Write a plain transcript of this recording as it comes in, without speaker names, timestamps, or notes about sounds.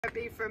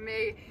therapy for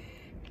me,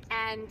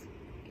 and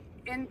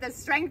in the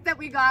strength that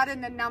we got in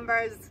the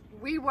numbers,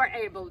 we were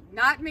able,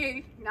 not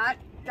me, not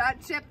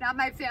Chip, not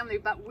my family,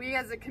 but we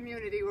as a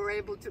community were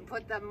able to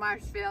put the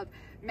Marshfield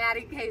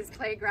Maddie Kay's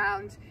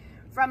playground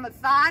from a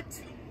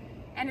thought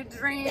and a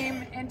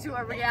dream into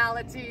a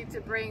reality to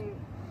bring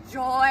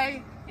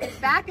joy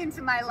back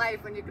into my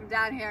life. When you come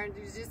down here and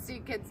you just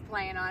see kids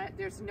playing on it,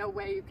 there's no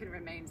way you can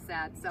remain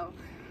sad. So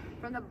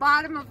from the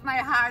bottom of my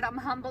heart, I'm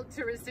humbled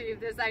to receive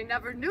this. I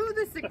never knew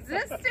this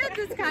existed,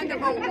 this kind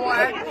of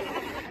award.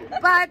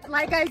 But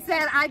like I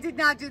said, I did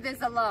not do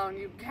this alone.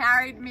 You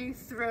carried me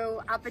through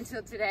up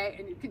until today,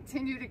 and you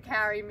continue to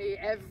carry me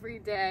every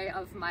day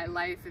of my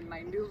life and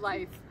my new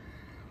life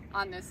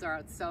on this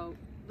earth. So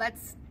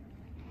let's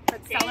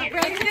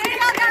celebrate it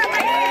together.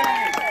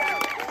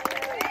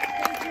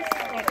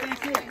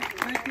 Thank you.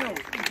 Thank you.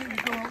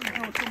 You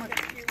go so much.